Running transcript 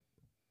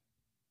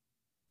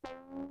What's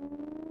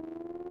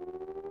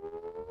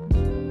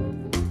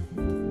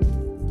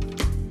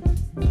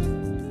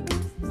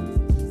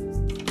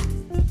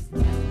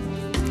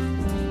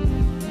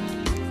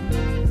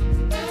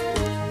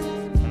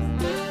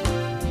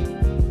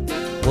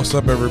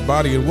up,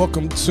 everybody, and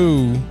welcome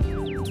to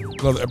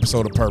another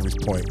episode of Purvey's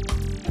Point.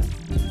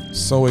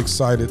 So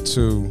excited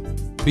to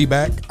be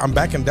back. I'm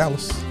back in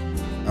Dallas.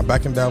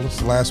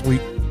 Last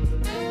week,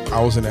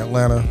 I was in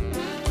Atlanta,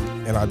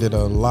 and I did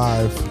a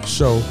live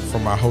show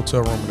from my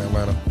hotel room in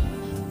Atlanta.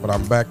 But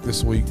I'm back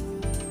this week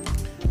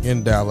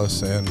in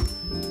Dallas and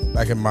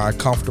back in my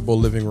comfortable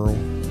living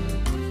room,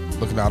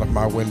 looking out of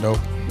my window,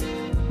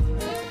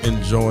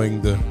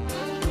 enjoying the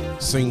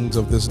scenes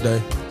of this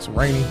day. It's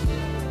rainy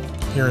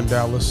here in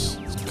Dallas.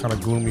 It's kind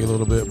of gloomy a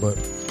little bit, but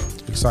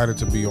excited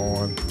to be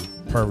on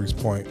Purvey's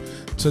Point.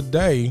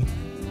 Today,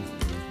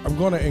 I'm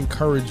going to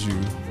encourage you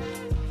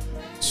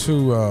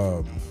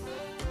to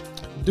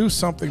do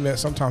something that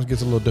sometimes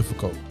gets a little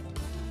difficult.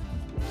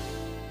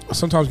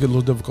 Sometimes get a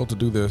little difficult to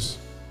do this,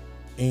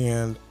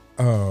 and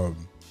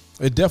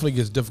it definitely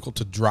gets difficult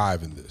to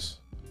drive in this.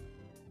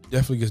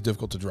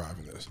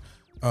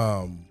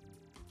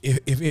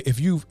 If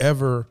you've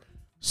ever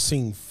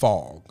seen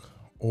fog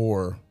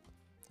or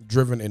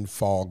driven in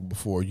fog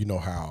before, you know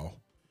how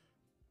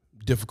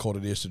difficult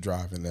it is to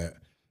drive in that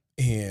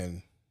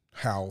and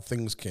how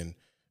things can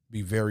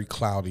be very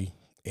cloudy.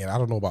 And I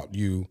don't know about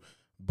you,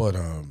 but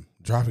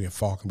driving in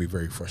fog can be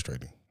very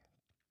frustrating.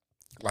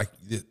 Like,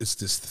 it's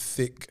this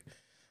thick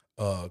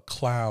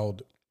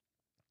cloud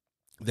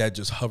that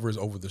just hovers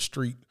over the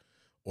street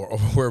or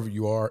over wherever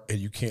you are, and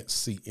you can't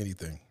see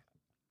anything.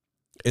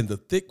 In the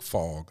thick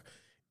fog,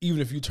 even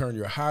if you turn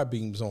your high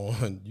beams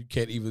on, you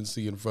can't even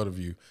see in front of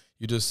you.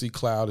 You just see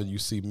cloud and you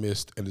see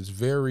mist, and it's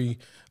very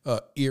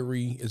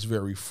eerie. It's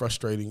very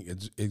frustrating.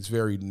 It's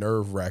very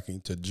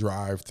nerve-wracking to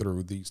drive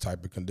through these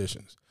type of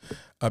conditions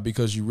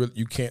because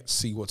you can't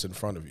see what's in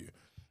front of you.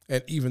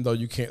 And even though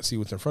you can't see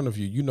what's in front of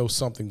you, you know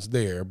something's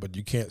there, but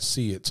you can't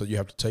see it. So you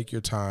have to take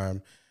your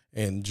time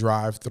and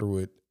drive through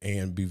it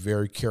and be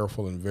very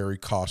careful and very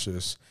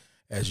cautious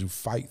as you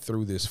fight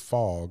through this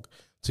fog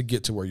to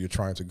get to where you're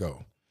trying to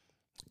go.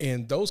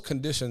 And those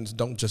conditions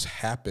don't just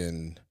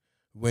happen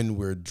when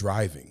we're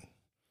driving.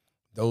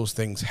 Those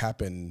things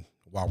happen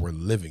while we're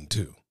living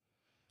too.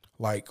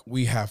 Like,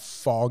 we have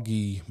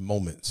foggy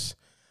moments.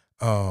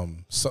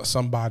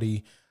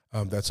 Somebody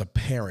that's a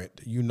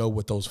parent, you know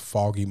what those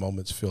foggy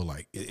moments feel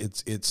like.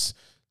 It's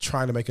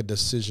trying to make a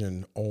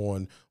decision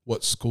on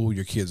what school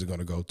your kids are going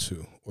to go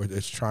to, or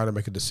it's trying to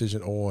make a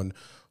decision on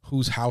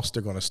whose house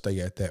they're going to stay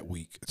at that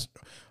week,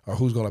 or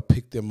who's going to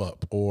pick them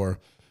up, or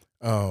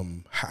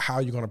how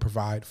you're going to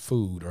provide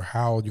food, or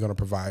how you're going to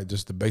provide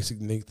just the basic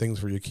things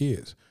for your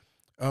kids.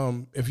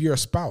 If you're a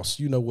spouse,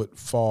 you know what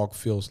fog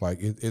feels like.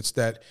 It's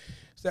that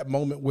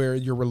moment where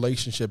your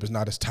relationship is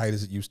not as tight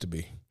as it used to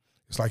be.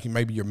 It's like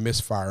maybe you're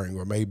misfiring,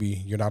 or maybe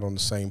you're not on the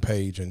same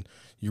page and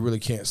you really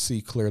can't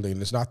see clearly.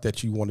 And it's not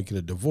that you want to get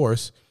a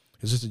divorce.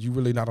 It's just that you're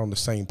really not on the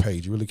same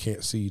page. You really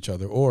can't see each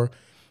other. Or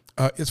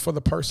it's for the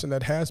person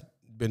that has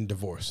been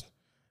divorced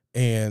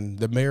and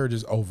the marriage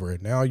is over,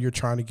 and now you're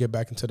trying to get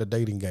back into the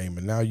dating game,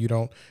 and now you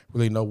don't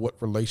really know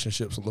what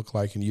relationships look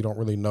like, and you don't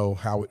really know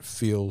how it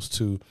feels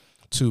to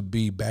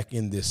be back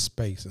in this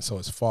space. And so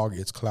it's foggy,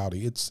 it's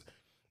cloudy. It's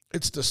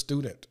the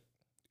student.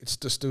 It's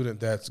the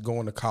student that's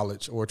going to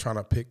college or trying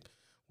to pick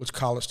which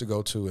college to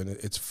go to, and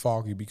it's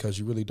foggy because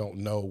you really don't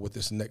know what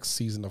this next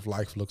season of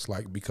life looks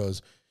like,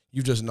 because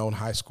you've just known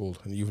high school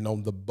and you've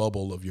known the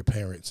bubble of your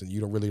parents, and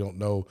you don't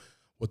know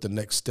what the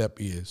next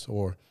step is.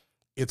 Or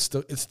it's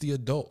the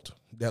adult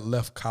that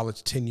left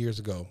college 10 years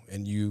ago,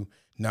 and you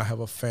now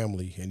have a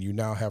family and you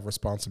now have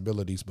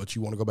responsibilities, but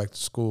you want to go back to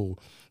school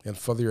and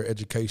further your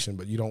education,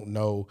 but you don't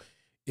know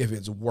if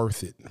it's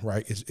worth it,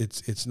 right?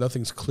 It's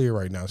nothing's clear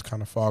right now. It's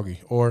kind of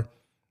foggy. Or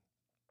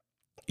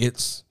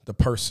it's the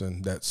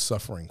person that's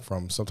suffering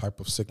from some type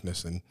of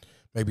sickness, and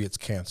maybe it's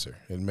cancer,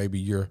 and maybe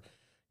you're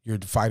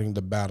fighting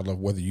the battle of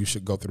whether you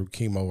should go through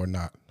chemo or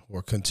not,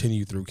 or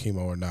continue through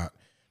chemo or not.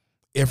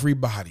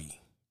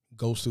 Everybody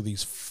goes through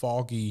these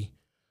foggy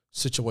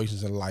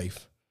situations in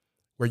life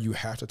where you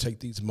have to take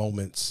these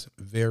moments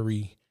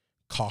very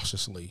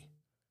cautiously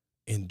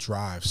and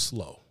drive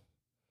slow,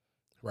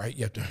 right?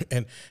 You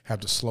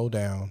have to slow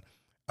down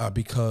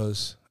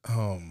because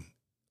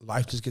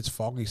life just gets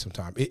foggy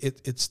sometimes.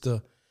 It's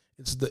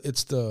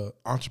the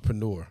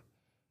entrepreneur.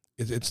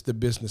 It's the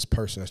business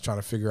person that's trying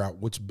to figure out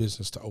which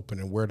business to open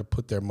and where to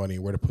put their money,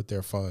 where to put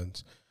their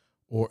funds.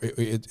 Or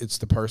it's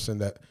the person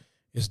that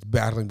is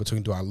battling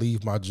between, do I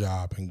leave my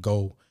job and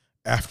go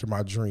after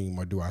my dream,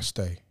 or do I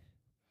stay?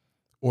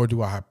 Or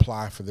do I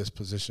apply for this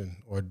position,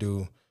 or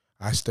do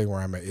I stay where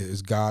I'm at?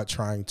 Is God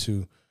trying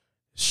to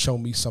show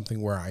me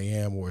something where I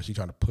am, or is he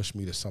trying to push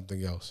me to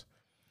something else?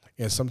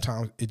 And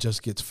sometimes it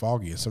just gets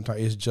foggy, and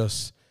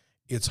sometimes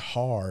it's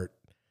hard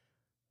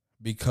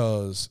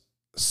because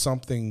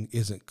something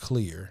isn't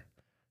clear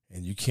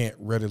and you can't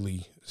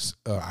readily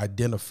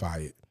identify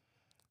it.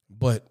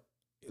 But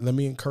let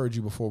me encourage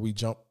you before we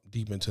jump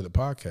deep into the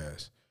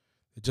podcast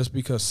Just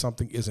because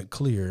something isn't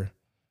clear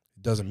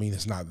doesn't mean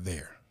it's not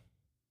there.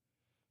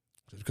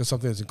 Just because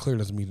something isn't clear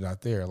doesn't mean it's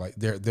not there. Like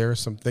there are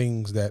some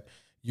things that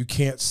you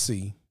can't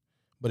see,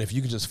 but if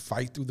you can just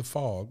fight through the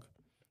fog,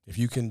 if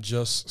you can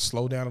just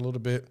slow down a little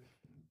bit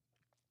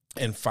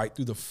and fight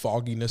through the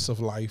fogginess of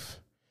life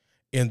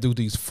and do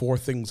these 4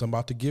 things I'm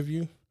about to give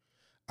you,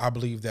 I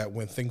believe that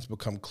when things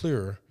become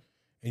clearer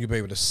and you'll be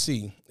able to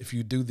see, if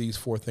you do these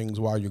 4 things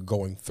while you're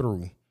going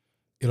through,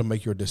 it'll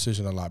make your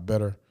decision a lot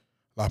better,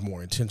 a lot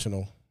more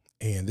intentional.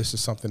 And this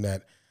is something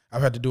that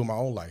I've had to do in my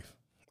own life.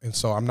 And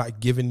so I'm not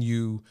giving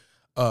you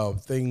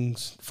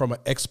things from an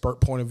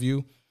expert point of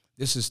view.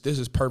 This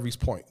is Purvey's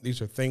point.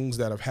 These are things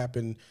that have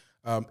happened.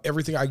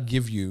 Everything I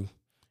give you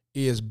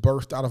is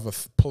birthed out of a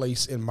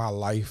place in my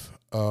life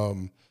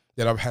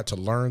that I've had to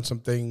learn some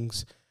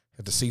things,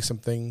 had to see some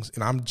things,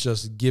 and I'm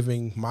just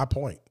giving my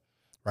point,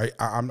 right?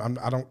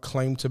 I don't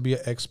claim to be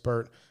an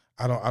expert.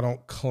 I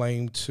don't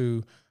claim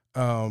to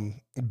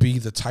be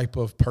the type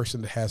of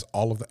person that has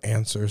all of the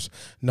answers.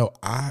 No,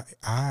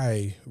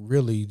 I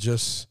really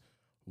just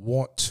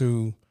want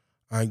to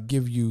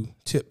give you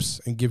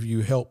tips and give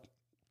you help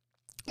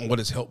on what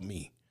has helped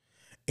me.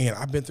 And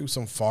I've been through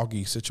some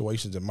foggy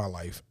situations in my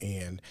life,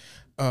 and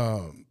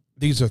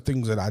these are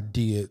things that I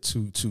did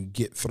to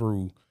get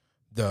through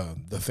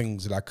the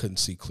things that I couldn't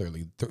see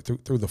clearly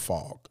through the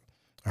fog.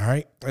 All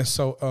right, and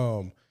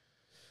so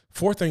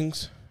 4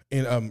 things: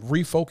 in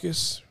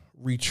refocus,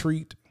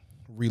 retreat,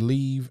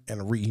 relieve,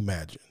 and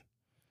reimagine.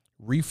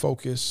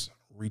 Refocus,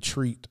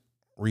 retreat,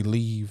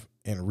 relieve,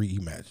 and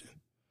reimagine.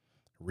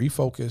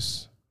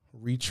 Refocus,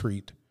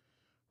 retreat,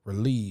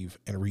 relieve,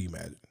 and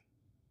reimagine.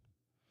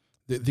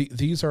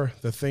 These are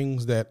the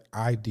things that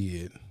I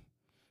did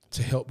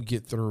to help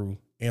get through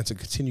and to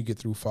continue to get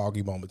through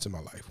foggy moments in my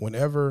life.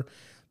 Whenever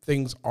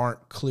things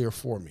aren't clear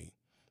for me,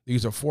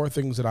 these are 4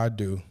 things that I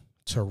do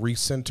to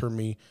recenter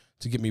me,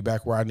 to get me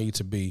back where I need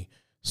to be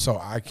so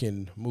I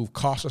can move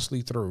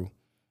cautiously through.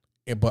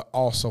 But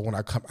also when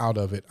I come out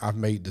of it, I've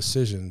made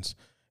decisions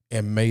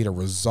and made a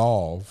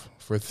resolve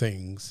for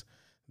things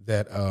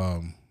that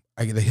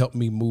they help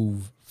me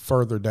move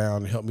further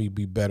down and help me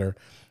be better,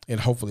 and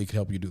hopefully can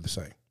help you do the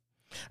same.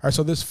 All right,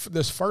 so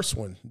this first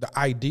one, the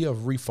idea of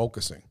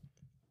refocusing.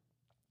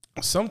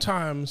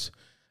 Sometimes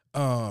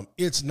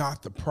it's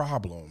not the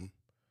problem.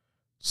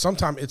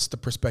 Sometimes it's the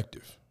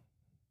perspective,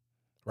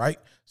 right?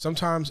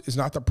 Sometimes it's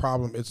not the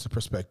problem, it's the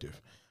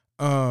perspective.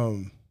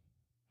 The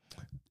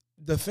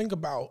thing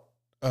about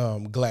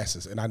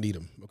glasses, and I need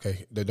them,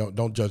 okay?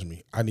 Don't judge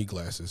me. I need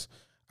glasses.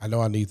 I know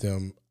I need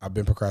them. I've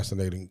been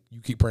procrastinating.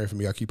 You keep praying for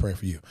me. I keep praying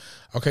for you.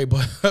 Okay,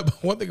 but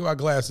one thing about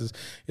glasses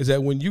is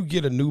that when you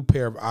get a new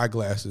pair of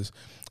eyeglasses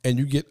and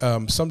you get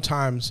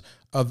sometimes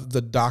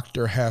the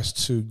doctor has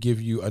to give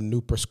you a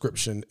new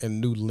prescription and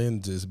new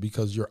lenses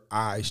because your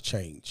eyes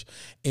change.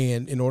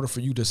 And in order for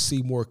you to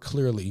see more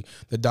clearly,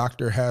 the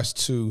doctor has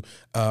to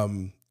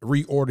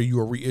reorder you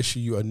or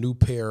reissue you a new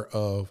pair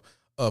of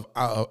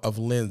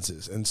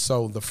lenses. And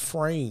so the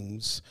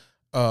frames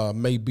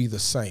may be the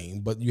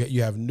same, but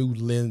you have new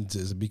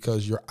lenses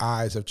because your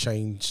eyes have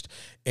changed,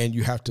 and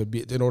you have to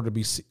be in order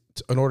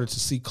to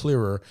see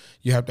clearer,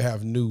 you have to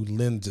have new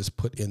lenses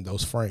put in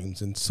those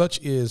frames. And such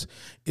is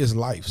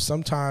life.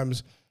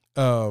 Sometimes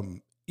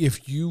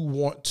if you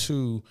want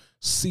to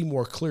see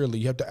more clearly,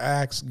 you have to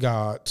ask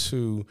God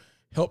to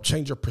help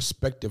change your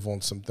perspective on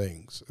some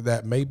things,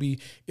 that maybe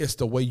it's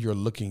the way you're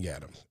looking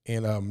at them.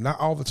 And not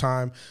all the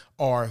time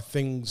are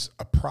things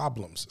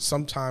problems.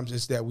 Sometimes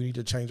it's that we need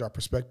to change our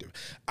perspective.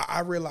 I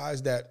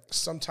realized that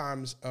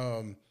sometimes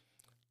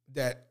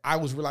that I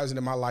was realizing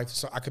in my life,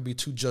 so I could be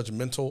too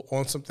judgmental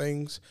on some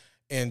things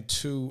and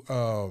too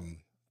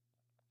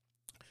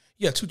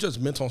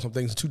judgmental on some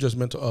things, too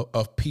judgmental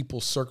of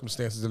people's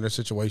circumstances and their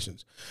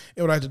situations.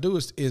 And what I had to do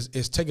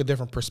is take a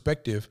different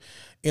perspective,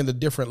 and the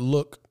different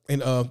look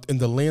and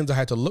the lens I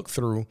had to look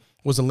through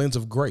was a lens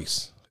of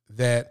grace.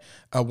 That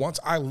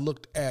once I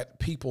looked at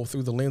people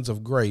through the lens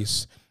of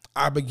grace,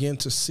 I began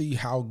to see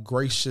how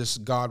gracious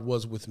God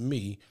was with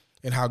me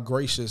and how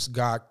gracious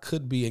God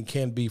could be and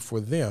can be for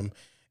them.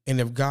 And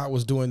if God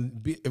was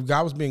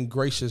being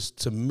gracious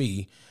to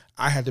me,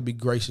 I had to be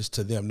gracious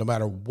to them no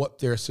matter what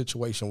their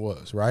situation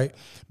was, right?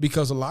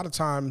 Because a lot of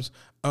times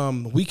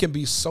we can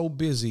be so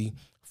busy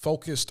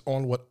focused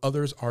on what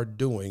others are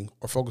doing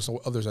or focused on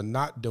what others are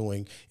not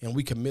doing, and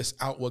we can miss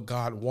out what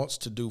God wants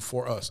to do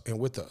for us and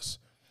with us.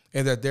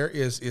 And that there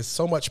is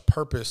so much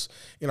purpose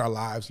in our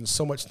lives and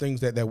so much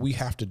things that we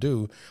have to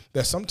do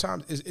that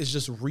sometimes it's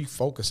just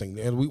refocusing.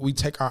 And we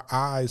take our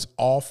eyes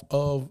off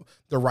of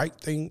the right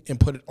thing and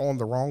put it on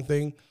the wrong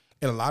thing.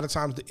 And a lot of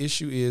times the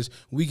issue is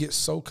we get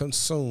so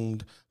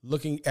consumed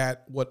looking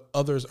at what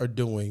others are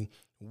doing,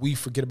 we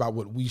forget about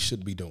what we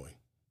should be doing.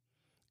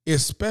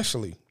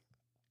 Especially,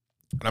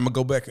 and I'm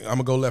going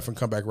to go left and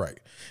come back right.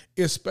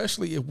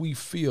 Especially if we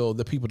feel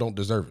that people don't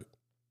deserve it.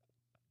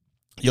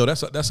 Yo,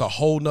 that's a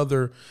whole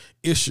nother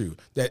issue,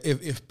 that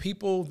if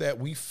people that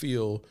we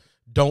feel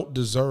don't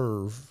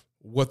deserve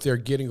what they're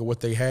getting or what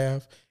they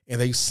have,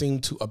 and they seem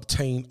to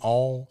obtain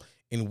all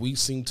and we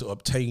seem to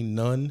obtain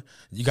none,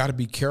 you got to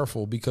be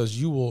careful, because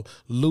you will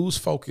lose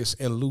focus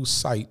and lose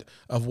sight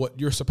of what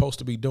you're supposed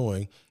to be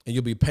doing, and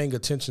you'll be paying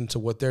attention to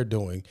what they're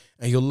doing,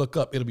 and you'll look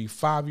up. It'll be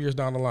 5 years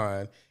down the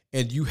line,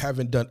 and you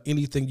haven't done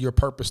anything you're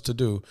purposed to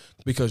do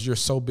because you're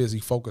so busy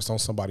focused on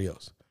somebody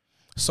else.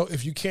 So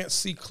if you can't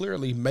see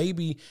clearly,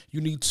 maybe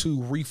you need to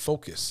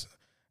refocus,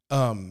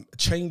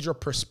 change your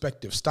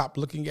perspective, stop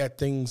looking at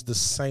things the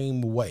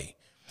same way.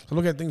 So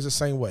look at things the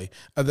same way.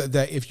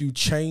 That if you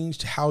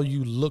changed how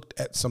you looked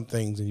at some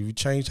things, and you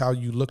changed how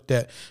you looked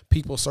at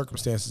people's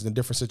circumstances in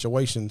different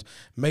situations,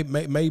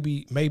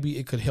 maybe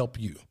it could help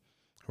you,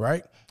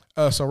 right?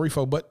 So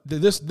refo. But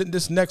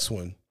this next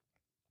one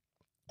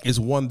is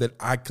one that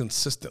I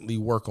consistently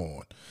work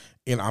on,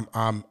 and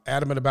I'm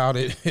adamant about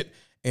it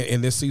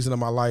in this season of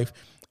my life,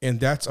 and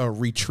that's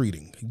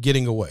retreating,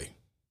 getting away.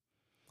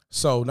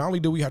 So not only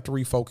do we have to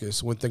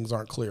refocus when things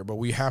aren't clear, but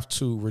we have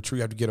to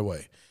retreat, have to get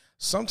away.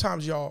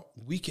 Sometimes, y'all,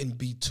 we can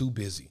be too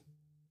busy.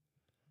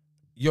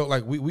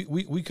 Like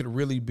we could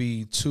really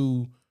be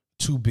too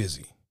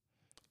busy.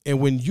 And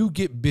when you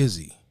get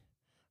busy,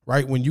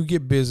 right? When you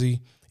get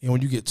busy and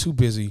when you get too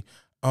busy,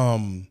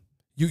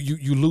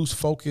 you lose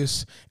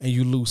focus and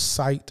you lose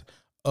sight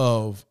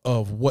of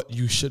what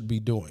you should be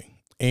doing.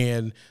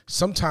 And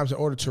sometimes in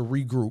order to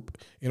regroup,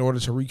 in order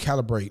to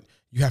recalibrate,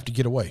 you have to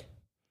get away.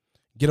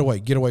 Get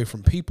away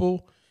from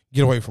people,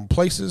 get away from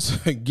places,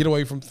 get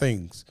away from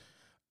things.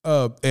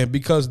 And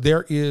because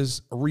there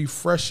is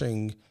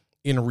refreshing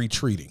in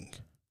retreating.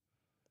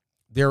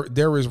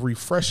 There is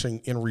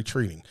refreshing in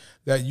retreating,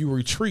 that you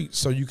retreat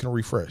so you can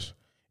refresh.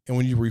 And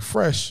when you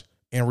refresh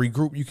and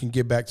regroup, you can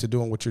get back to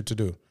doing what you're to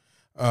do.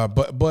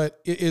 But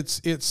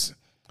it's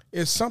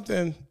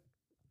something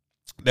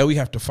that we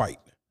have to fight.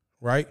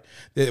 Right?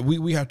 That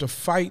we have to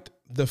fight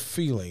the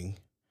feeling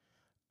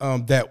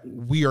that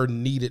we are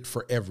needed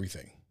for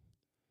everything.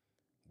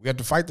 We have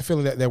to fight the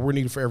feeling that we're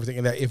needed for everything,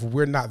 and that if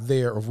we're not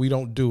there, or if we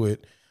don't do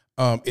it,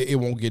 it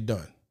won't get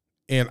done.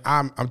 And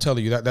I'm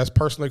telling you that's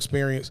personal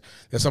experience.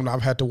 That's something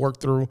I've had to work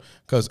through,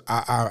 because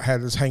I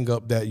had this hang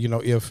up that,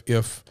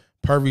 if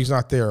Purvey's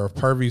not there, or if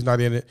Purvey's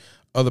not in it,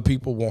 other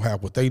people won't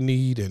have what they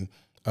need, and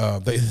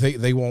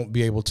they won't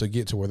be able to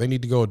get to where they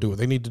need to go and do what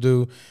they need to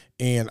do.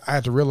 And I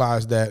had to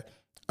realize that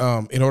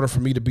in order for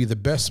me to be the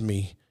best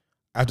me,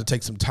 I have to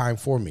take some time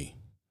for me.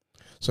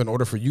 So in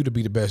order for you to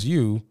be the best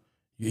you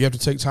have to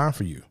take time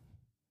for you.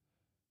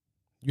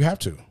 You have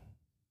to.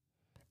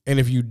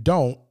 And if you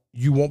don't,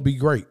 you won't be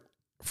great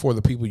for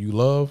the people you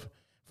love,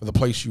 for the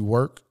place you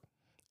work.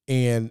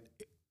 And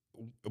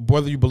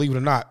whether you believe it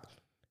or not,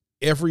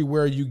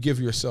 everywhere you give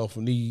yourself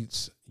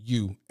needs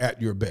you at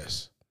your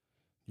best.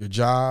 Your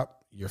job,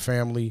 your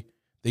family,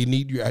 they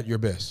need you at your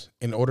best.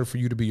 In order for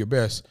you to be your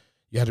best,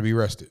 you have to be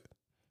rested.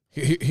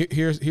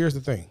 Here's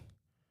the thing.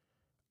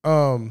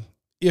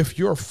 If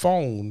your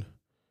phone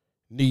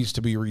needs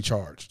to be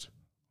recharged,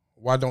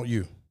 why don't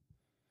you?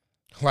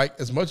 Like,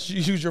 as much as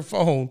you use your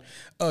phone,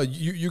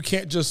 you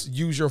can't just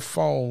use your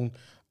phone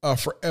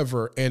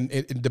forever and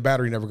the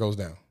battery never goes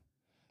down.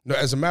 No,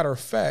 as a matter of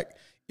fact,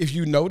 if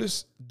you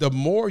notice, the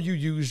more you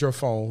use your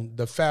phone,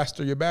 the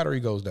faster your battery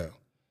goes down.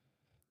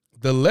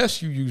 The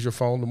less you use your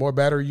phone, the more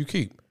battery you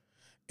keep.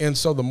 And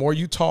so the more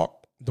you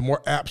talk, the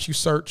more apps you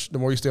search, the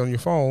more you stay on your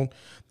phone,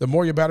 the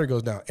more your battery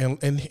goes down.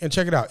 And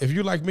check it out. If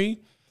you're like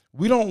me,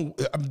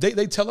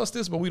 they tell us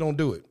this, but we don't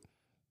do it.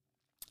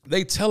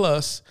 They tell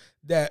us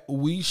that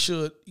we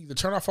should either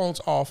turn our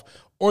phones off,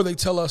 or they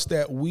tell us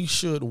that we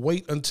should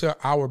wait until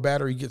our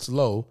battery gets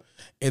low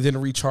and then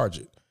recharge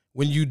it.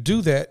 When you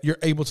do that, you're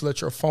able to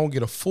let your phone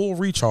get a full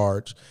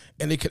recharge,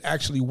 and it can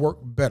actually work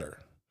better.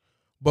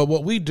 But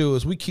what we do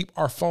is we keep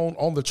our phone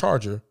on the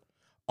charger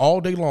all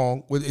day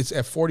long. It's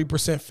at 40%,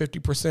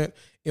 50%,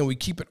 and we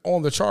keep it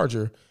on the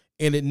charger,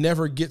 and it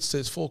never gets to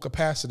its full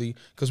capacity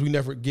because we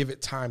never give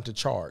it time to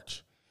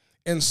charge.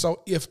 And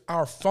so if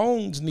our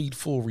phones need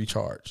full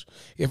recharge,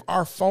 if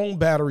our phone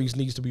batteries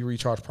needs to be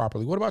recharged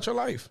properly, what about your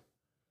life?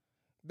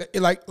 I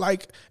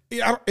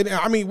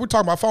mean, we're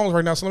talking about phones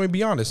right now, so let me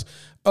be honest.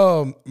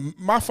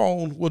 My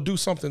phone will do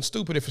something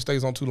stupid if it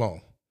stays on too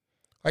long.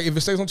 Like, if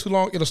it stays on too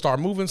long, it'll start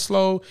moving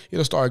slow.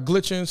 It'll start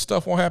glitching.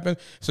 Stuff won't happen.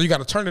 So you got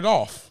to turn it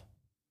off.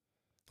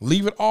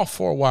 Leave it off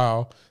for a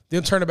while,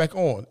 then turn it back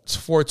on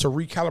for it to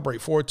recalibrate,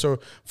 for it to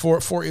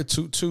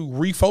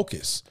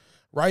refocus,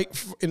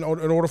 right? In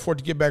order for it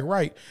to get back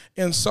right.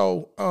 And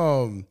so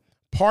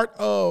part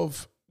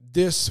of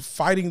this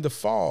fighting the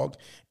fog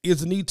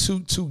is the need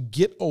to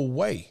get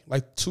away,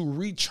 like to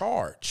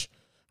recharge,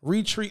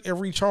 retreat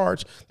and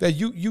recharge, that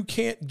you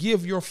can't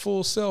give your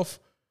full self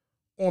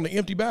on an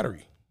empty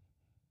battery.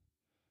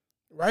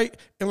 Right?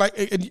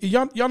 And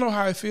y'all know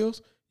how it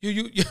feels.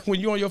 You when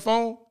you're on your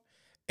phone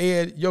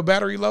and your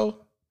battery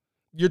low,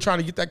 you're trying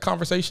to get that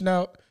conversation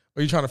out,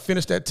 or you're trying to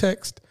finish that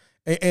text.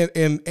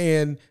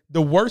 And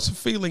the worst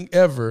feeling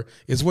ever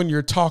is when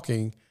you're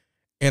talking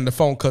and the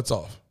phone cuts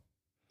off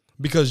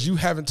because you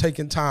haven't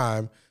taken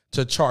time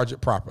to charge it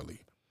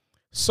properly.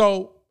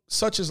 So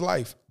such is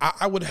life.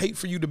 I would hate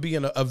for you to be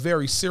in a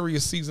very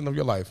serious season of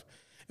your life,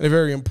 in a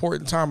very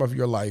important time of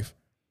your life,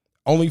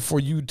 only for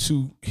you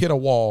to hit a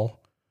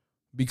wall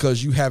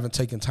because you haven't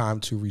taken time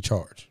to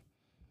recharge.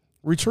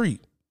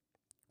 Retreat.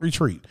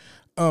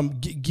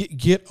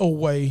 Get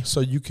away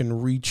so you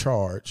can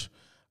recharge,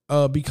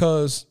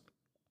 because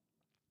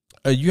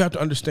you have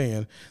to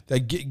understand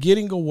that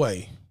getting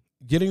away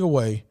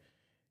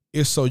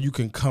is so you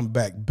can come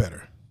back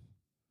better.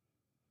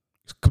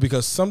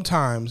 Because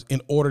sometimes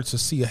in order to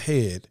see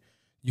ahead,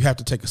 you have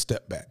to take a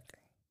step back.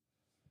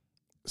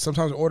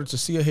 Sometimes in order to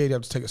see ahead, you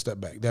have to take a step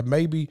back. That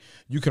maybe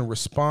you can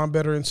respond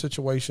better in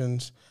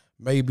situations.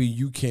 Maybe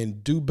you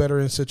can do better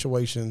in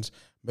situations.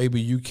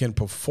 Maybe you can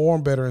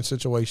perform better in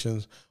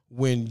situations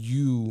when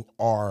you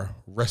are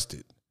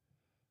rested.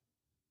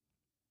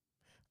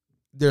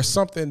 There's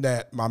something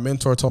that my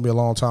mentor told me a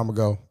long time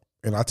ago,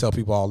 and I tell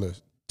people all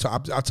this.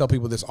 I tell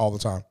people this all the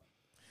time,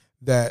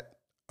 that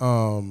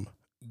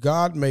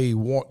God may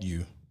want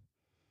you,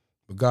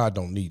 but God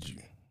don't need you.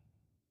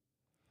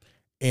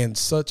 And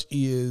such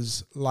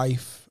is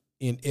life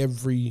in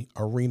every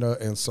arena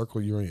and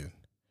circle you're in.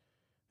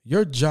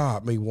 Your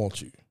job may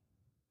want you,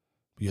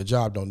 but your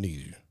job don't need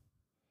you.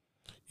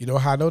 You know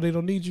how I know they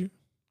don't need you?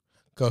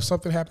 Because if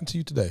something happened to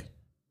you today,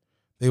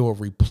 they will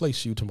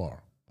replace you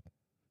tomorrow.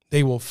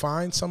 They will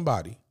find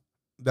somebody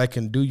that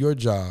can do your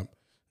job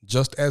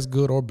just as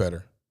good or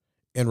better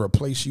and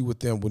replace you with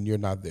them when you're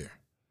not there.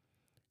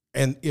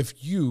 And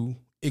if you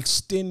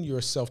extend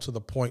yourself to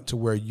the point to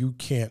where you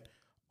can't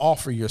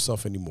offer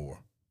yourself anymore,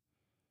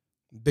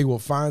 they will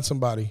find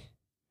somebody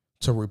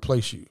to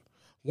replace you.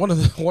 One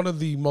of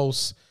the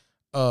most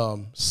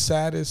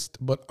saddest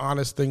but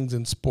honest things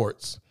in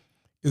sports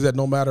is that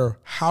no matter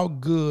how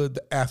good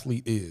the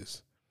athlete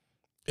is,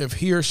 if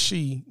he or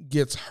she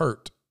gets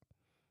hurt,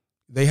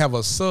 they have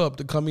a sub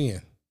to come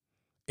in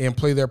and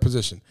play their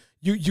position.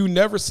 You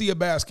never see a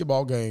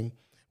basketball game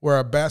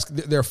where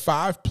there are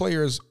 5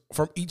 players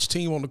from each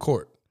team on the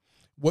court.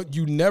 What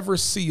you never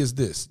see is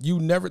this.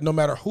 No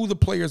matter who the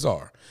players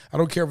are, I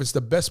don't care if it's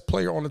the best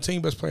player on the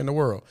team, best player in the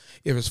world.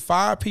 If it's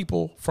 5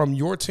 people from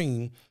your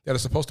team that are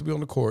supposed to be on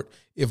the court,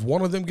 if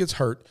one of them gets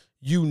hurt,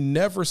 you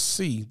never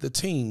see the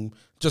team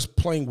just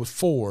playing with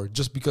 4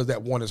 just because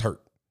that one is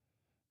hurt.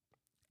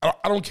 I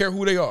don't care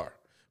who they are.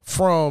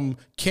 From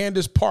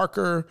Candace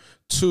Parker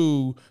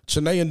to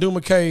Chanae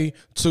Ndumake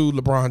to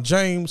LeBron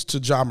James to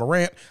Ja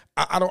Morant,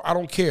 I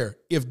don't care.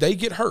 If they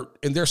get hurt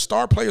and they're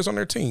star players on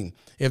their team,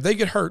 if they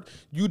get hurt,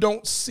 you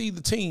don't see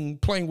the team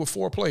playing with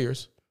 4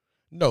 players.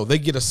 No, they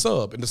get a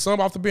sub. And the sub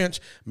off the bench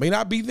may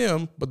not be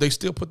them, but they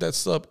still put that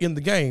sub in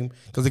the game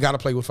because they got to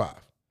play with 5.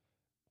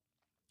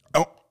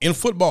 In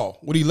football,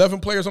 with 11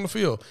 players on the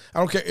field, I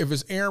don't care if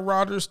it's Aaron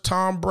Rodgers,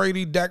 Tom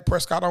Brady, Dak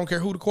Prescott, I don't care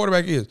who the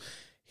quarterback is.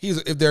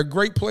 If they're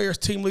great players,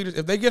 team leaders,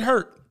 if they get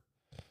hurt,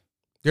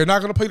 they're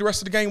not going to play the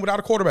rest of the game without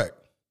a quarterback.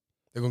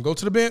 They're going to go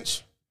to the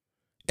bench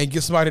and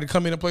get somebody to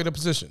come in and play the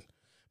position,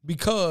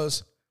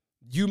 because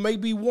you may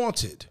be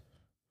wanted,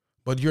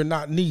 but you're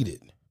not needed,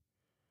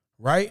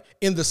 right?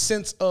 In the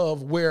sense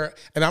of when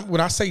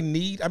I say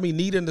need, I mean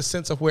need in the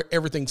sense of where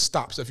everything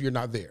stops if you're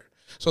not there.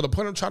 So the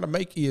point I'm trying to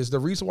make is the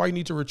reason why you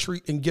need to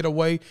retreat and get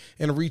away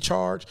and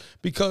recharge,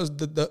 because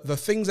the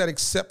things that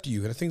accept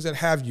you and the things that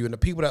have you and the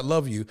people that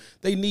love you,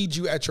 they need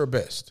you at your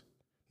best.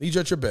 Need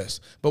you at your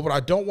best. But what I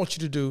don't want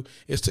you to do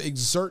is to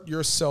exert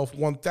yourself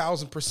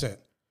 1,000%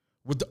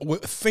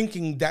 with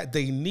thinking that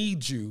they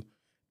need you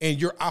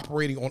and you're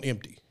operating on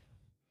empty.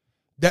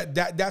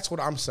 That's what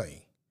I'm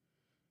saying.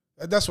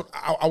 That's what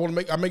I want to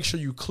make. I make sure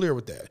you're clear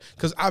with that,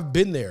 because I've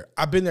been there.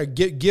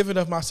 Giving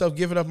of myself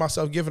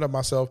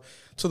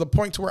to the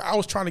point to where I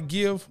was trying to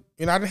give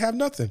and I didn't have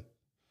nothing.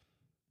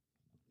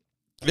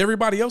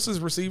 Everybody else is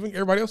receiving.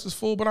 Everybody else is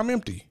full, but I'm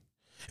empty.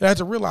 And I had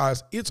to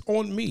realize it's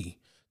on me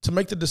to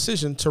make the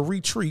decision to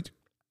retreat,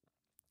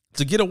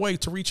 to get away,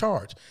 to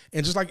recharge.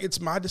 And just like it's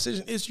my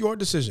decision, it's your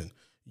decision.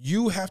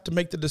 You have to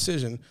make the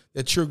decision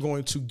that you're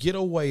going to get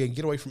away and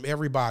get away from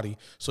everybody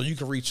so you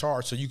can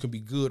recharge, so you can be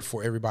good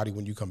for everybody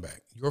when you come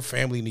back. Your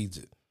family needs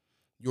it.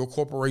 Your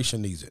corporation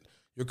needs it.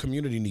 Your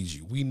community needs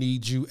you. We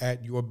need you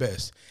at your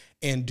best.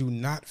 And do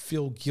not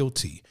feel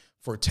guilty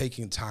for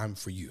taking time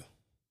for you.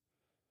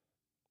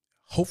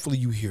 Hopefully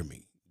you hear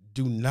me.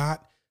 Do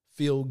not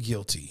feel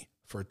guilty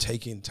for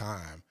taking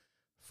time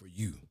for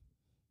you.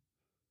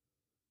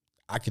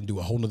 I can do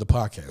a whole nother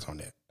podcast on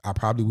that. I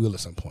probably will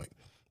at some point,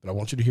 but I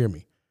want you to hear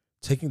me.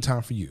 Taking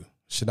time for you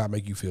should not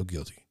make you feel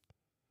guilty,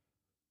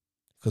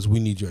 because we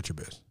need you at your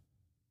best.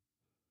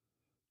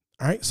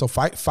 All right. So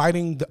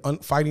fighting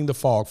the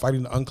fog,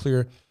 fighting the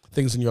unclear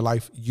things in your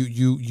life.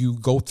 You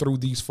go through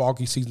these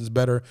foggy seasons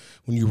better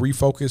when you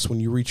refocus, when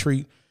you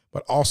retreat,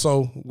 but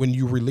also when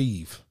you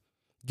relieve,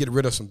 get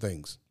rid of some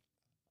things.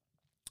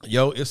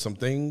 It's some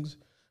things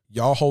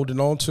y'all holding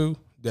on to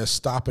that's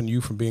stopping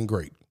you from being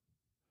great.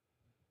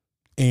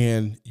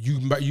 And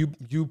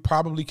you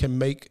probably can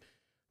make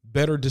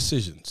better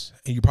decisions,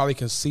 and you probably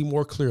can see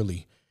more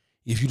clearly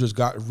if you just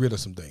got rid of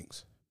some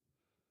things.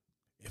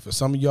 And for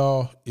some of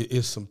y'all, it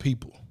is some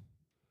people.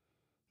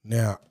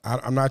 Now,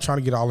 I'm not trying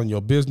to get all in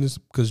your business,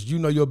 because you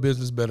know your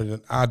business better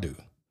than I do.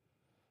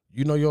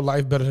 You know your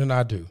life better than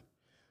I do.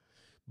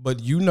 But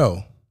you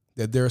know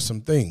that there are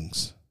some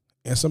things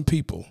and some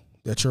people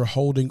that you're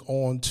holding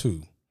on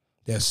to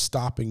that's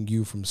stopping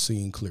you from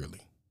seeing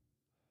clearly.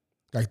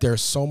 Like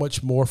there's so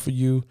much more for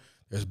you.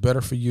 There's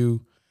better for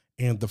you.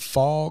 And the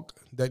fog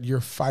that you're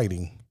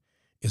fighting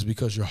is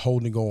because you're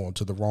holding on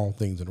to the wrong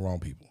things and the wrong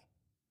people.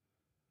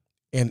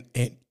 And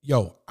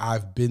yo,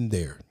 I've been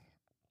there.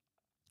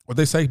 What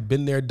they say,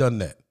 been there, done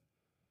that.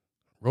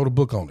 Wrote a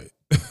book on it.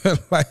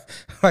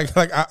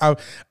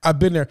 I've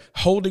been there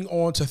holding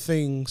on to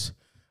things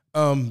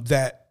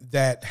that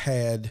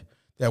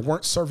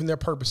weren't serving their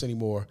purpose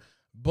anymore.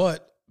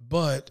 But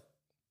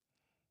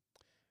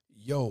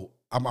yo,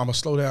 I'm gonna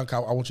slow down. I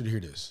want you to hear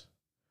this.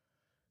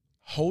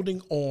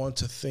 Holding on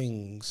to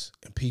things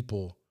and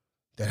people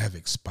that have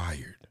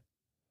expired.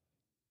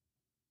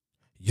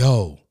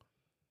 Yo,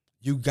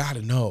 you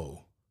gotta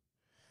know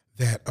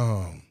that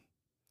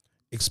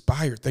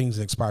expired things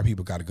and expired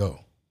people gotta go.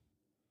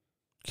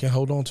 Can't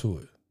hold on to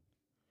it.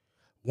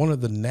 One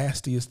of the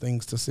nastiest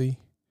things to see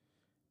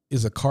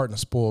is a carton of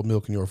spoiled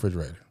milk in your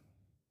refrigerator.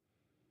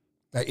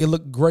 Now, it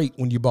looked great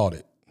when you bought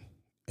it.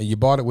 And you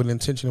bought it with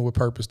intention and with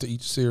purpose to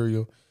eat your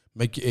cereal,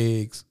 make your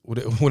eggs,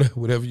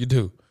 whatever you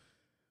do.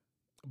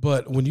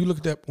 But when you look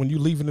at that, when you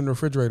leave it in the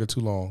refrigerator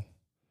too long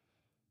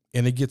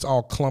and it gets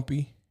all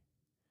clumpy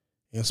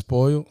and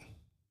spoiled,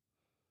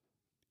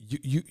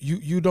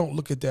 you don't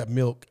look at that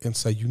milk and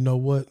say, you know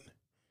what?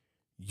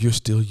 You're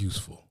still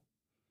useful.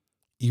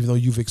 Even though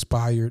you've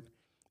expired,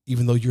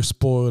 even though you're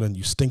spoiled and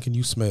you stink and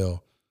you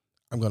smell,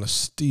 I'm going to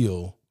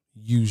still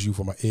use you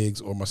for my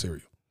eggs or my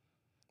cereal.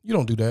 You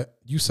don't do that.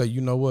 You say, you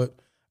know what?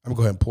 I'm going to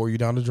go ahead and pour you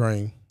down the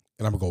drain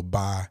and I'm going to go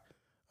buy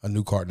a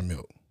new carton of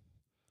milk.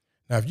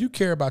 Now, if you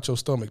care about your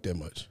stomach that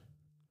much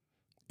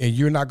and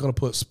you're not going to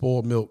put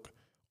spoiled milk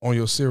on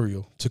your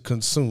cereal to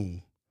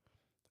consume,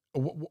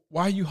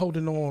 why are you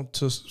holding on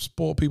to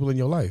spoiled people in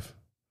your life?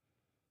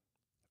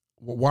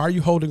 Why are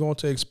you holding on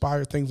to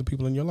expired things and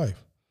people in your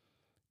life?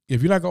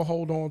 If you're not going to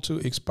hold on to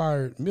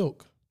expired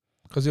milk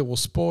because it will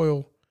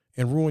spoil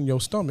and ruin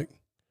your stomach,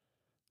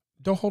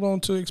 don't hold on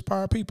to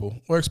expired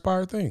people or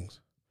expired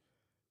things.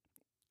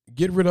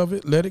 Get rid of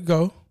it, let it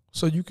go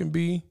so you can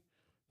be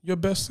your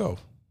best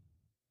self.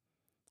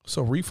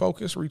 So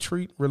refocus,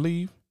 retreat,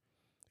 relieve.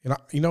 And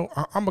I'm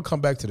going to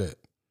come back to that.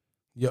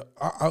 Yeah,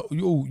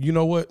 you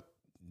know what?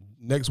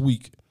 Next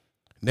week,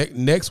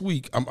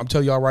 I'm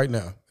telling y'all right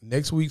now,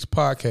 next week's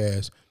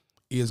podcast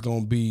is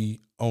going to be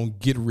on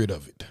get rid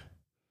of it.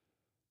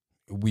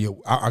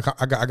 I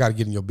got to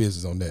get in your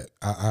business on that.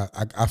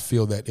 I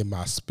feel that in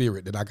my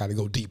spirit that I got to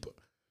go deeper.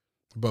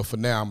 But for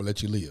now, I'm going to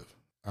let you live.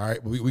 All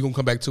right? We're going to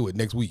come back to it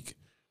next week.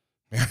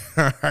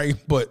 All right?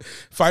 But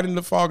fighting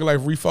the fog of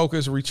life,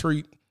 refocus,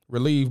 retreat,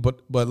 relieve.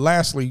 But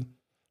lastly,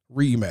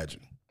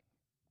 reimagine.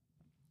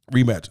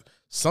 Reimagine.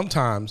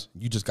 Sometimes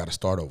you just got to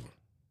start over.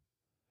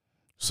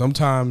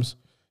 Sometimes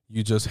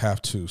you just have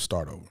to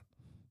start over.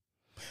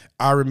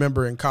 I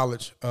remember in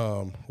college,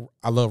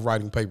 I love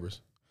writing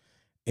papers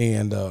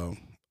and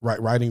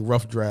writing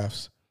rough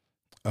drafts.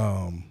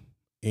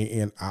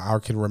 And I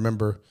can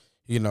remember,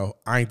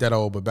 I ain't that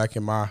old, but back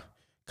in my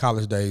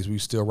college days, we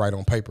still write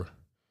on paper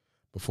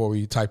before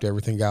we typed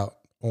everything out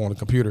on the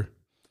computer.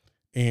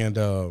 And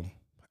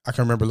I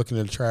can remember looking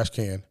at a trash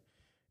can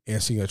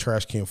and seeing a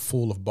trash can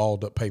full of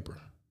balled up paper.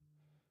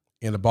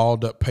 And the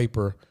balled up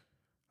paper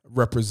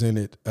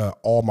represented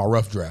all my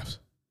rough drafts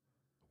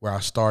where I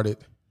started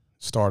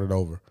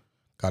over,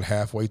 got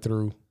halfway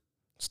through,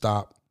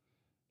 stopped,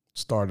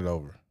 started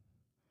over.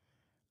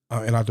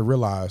 And I had to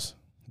realize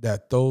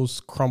that those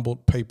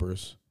crumbled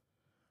papers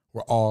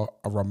were all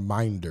a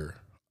reminder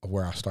of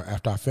where I started.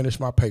 After I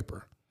finished my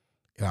paper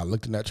and I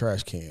looked in that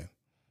trash can,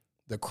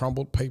 the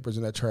crumbled papers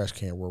in that trash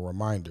can were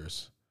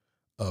reminders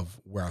of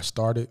where I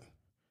started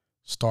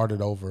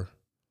over,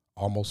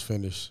 almost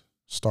finished,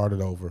 started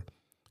over.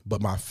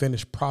 But my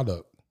finished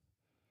product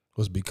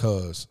was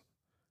because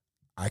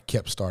I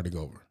kept starting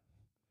over.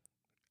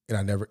 And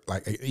I never,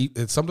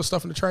 some of the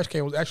stuff in the trash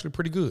can was actually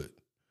pretty good,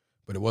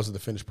 but it wasn't the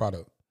finished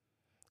product.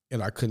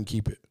 And I couldn't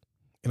keep it.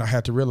 And I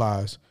had to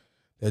realize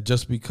that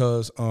just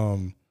because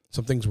some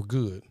things were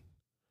good,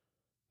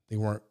 they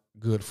weren't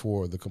good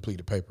for the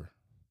completed paper.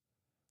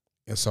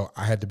 And so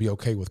I had to be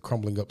okay with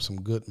crumbling up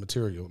some good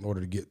material in order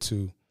to get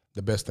to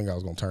the best thing I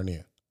was going to turn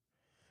in.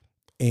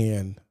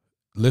 And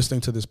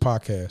listening to this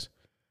podcast,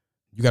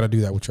 you got to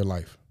do that with your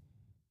life.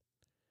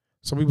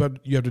 Some people,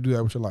 you have to do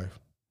that with your life.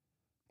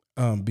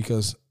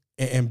 Because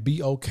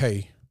be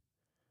okay,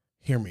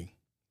 hear me,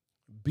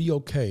 be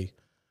okay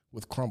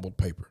with crumbled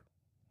paper.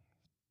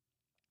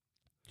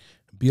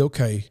 Be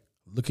okay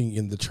looking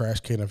in the trash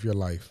can of your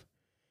life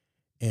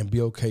and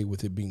be okay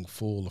with it being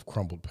full of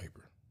crumbled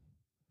paper.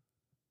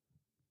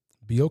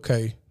 Be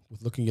okay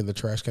with looking in the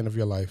trash can of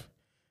your life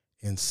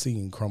and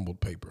seeing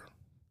crumbled paper.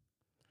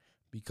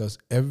 Because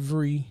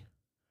every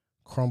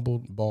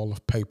crumbled ball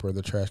of paper in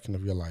the trash can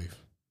of your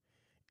life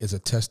is a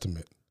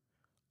testament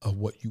of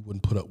what you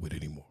wouldn't put up with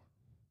anymore.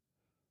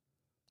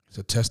 It's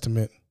a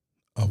testament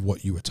of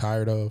what you were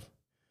tired of.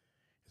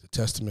 It's a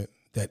testament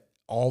that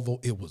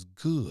although it was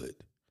good,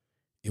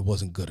 it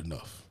wasn't good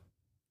enough.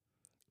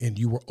 And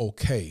you were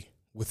okay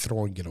with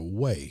throwing it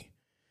away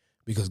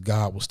because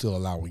God was still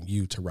allowing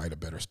you to write a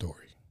better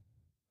story.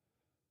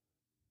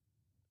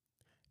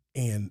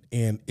 And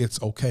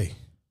it's okay.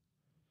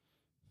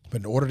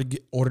 But in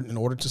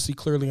order to see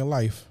clearly in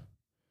life,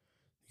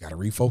 you got to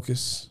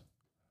refocus,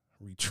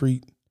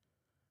 retreat,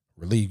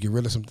 relieve, get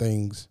rid of some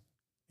things,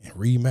 and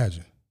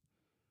reimagine.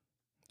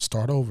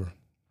 Start over.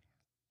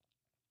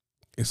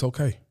 It's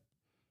okay.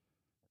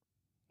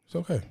 It's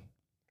okay.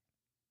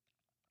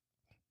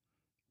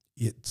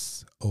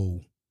 It's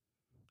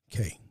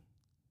okay.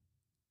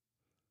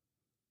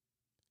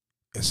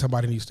 And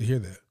somebody needs to hear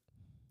that.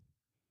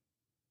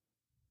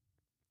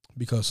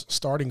 Because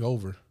starting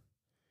over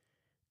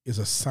is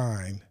a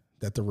sign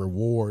that the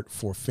reward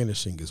for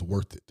finishing is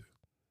worth it.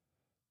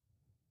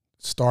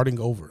 Starting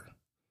over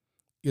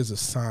is a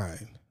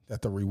sign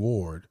that the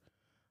reward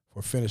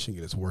for finishing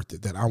it is worth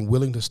it, that I'm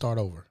willing to start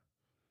over.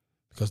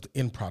 Because the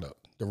end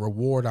product, the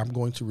reward I'm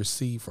going to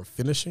receive for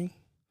finishing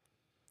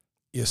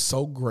is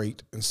so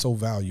great and so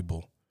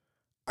valuable,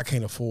 I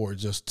can't afford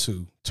just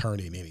to turn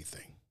in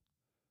anything.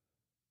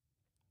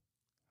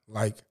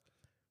 Like,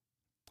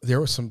 there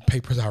were some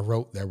papers I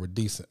wrote that were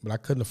decent, but I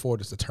couldn't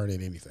afford just to turn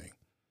in anything.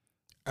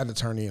 I had to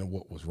turn in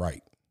what was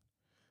right.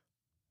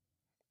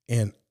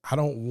 And I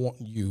don't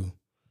want you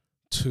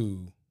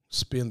to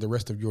spend the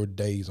rest of your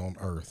days on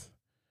earth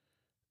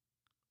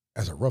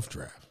as a rough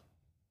draft.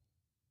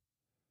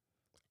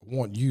 I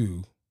want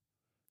you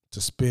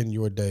to spend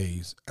your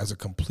days as a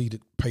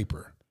completed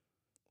paper,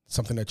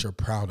 something that you're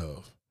proud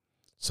of,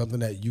 something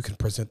that you can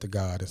present to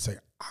God and say,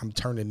 I'm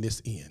turning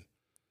this in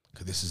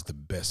because this is the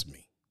best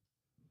me.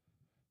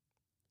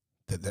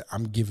 That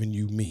I'm giving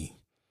you me.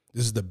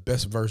 This is the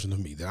best version of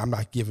me, that I'm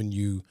not giving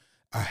you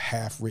a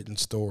half-written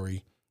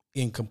story,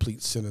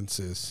 incomplete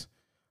sentences,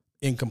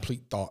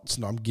 incomplete thoughts.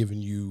 No, I'm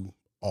giving you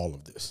all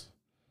of this.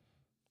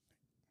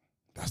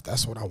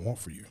 That's what I want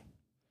for you.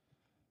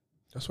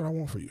 That's what I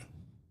want for you.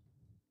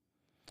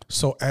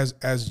 So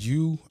as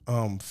you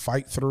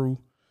fight through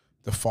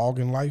the fog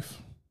in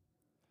life,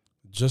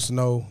 just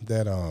know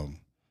that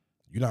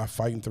you're not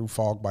fighting through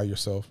fog by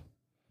yourself.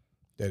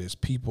 That is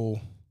people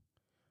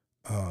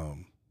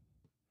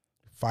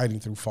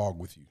fighting through fog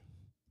with you.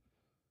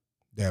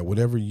 That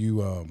whenever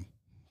you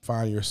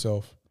find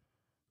yourself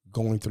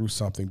going through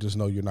something, just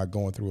know you're not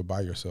going through it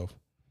by yourself.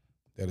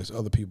 That there's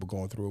other people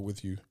going through it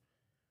with you.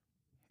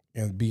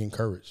 And be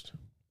encouraged.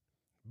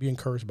 Be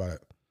encouraged by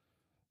it.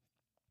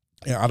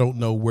 And I don't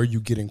know where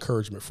you get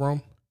encouragement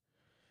from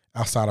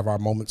outside of our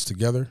moments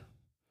together,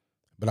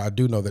 but I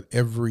do know that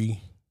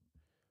every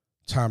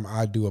time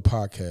I do a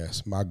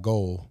podcast, my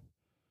goal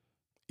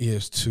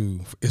is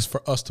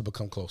for us to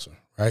become closer,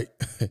 right?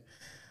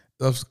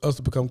 us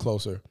to become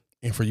closer,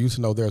 and for you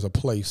to know there's a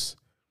place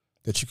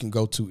that you can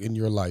go to in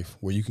your life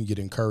where you can get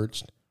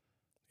encouraged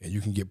and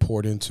you can get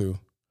poured into.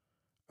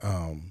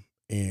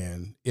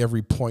 And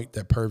every point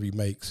that Purvey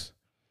makes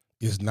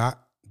is not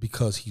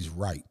because he's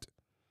right,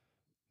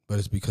 but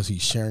it's because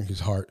he's sharing his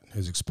heart,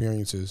 his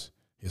experiences,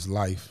 his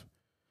life.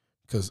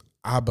 Because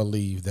I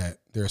believe that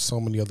there are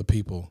so many other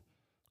people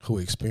who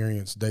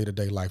experience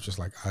day-to-day life just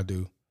like I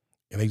do,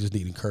 and they just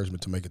need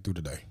encouragement to make it through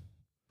the day.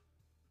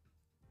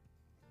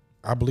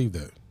 I believe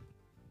that.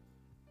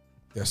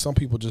 That some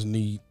people just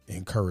need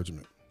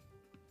encouragement.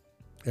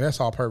 And that's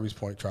all Purvey's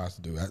point tries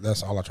to do.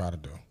 That's all I try to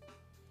do.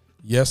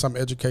 Yes, I'm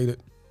educated.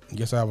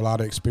 Yes, I have a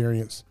lot of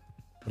experience,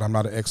 but I'm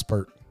not an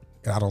expert,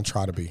 and I don't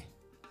try to be.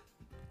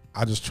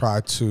 I just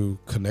try to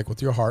connect with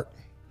your heart.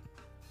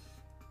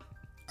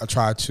 I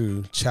try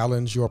to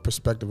challenge your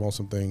perspective on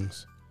some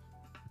things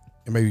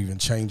and maybe even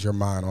change your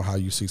mind on how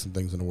you see some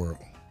things in the world.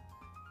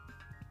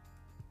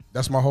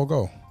 That's my whole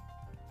goal.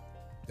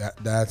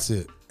 That's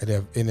it.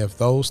 And if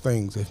those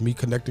things, if me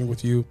connecting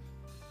with you,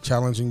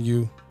 challenging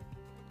you,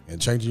 and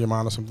changing your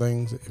mind on some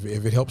things,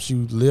 if it helps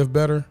you live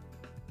better,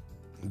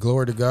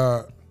 glory to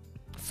God,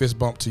 fist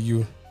bump to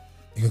you,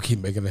 you can keep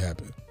making it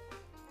happen.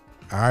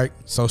 All right.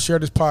 So share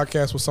this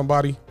podcast with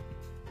somebody.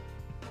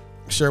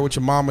 Share it with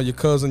your mama, your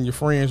cousin, your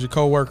friends, your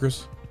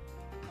coworkers.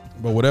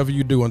 But whatever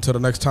you do, until the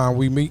next time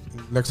we meet,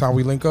 next time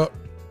we link up,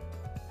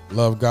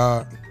 love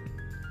God,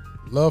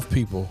 love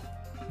people,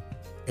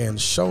 and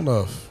show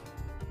enough,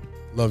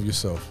 love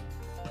yourself.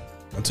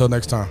 Until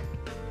next time,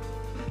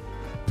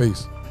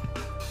 peace.